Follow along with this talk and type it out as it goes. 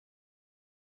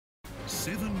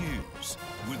7 News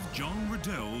with John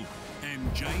Riddell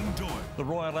and Jane Doyle. The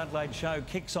Royal Adelaide Show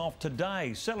kicks off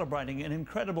today, celebrating an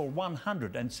incredible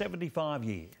 175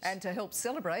 years. And to help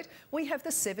celebrate, we have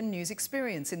the 7 News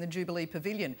experience in the Jubilee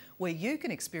Pavilion, where you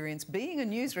can experience being a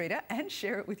newsreader and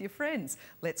share it with your friends.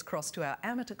 Let's cross to our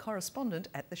amateur correspondent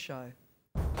at the show.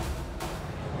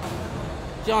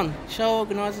 John, show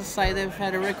organisers say they've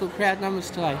had a record crowd numbers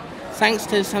today, thanks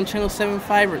to some Channel 7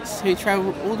 favourites who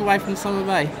travelled all the way from Summer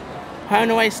Bay. Home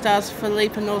and away stars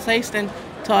Philippe North East and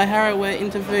Ty Harrow were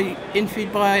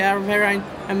interviewed by our very own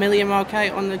Amelia Marquet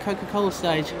on the Coca-Cola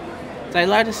stage. They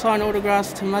later signed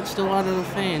autographs to much delight of the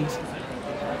fans.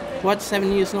 Watch 7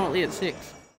 News Nightly at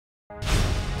 6.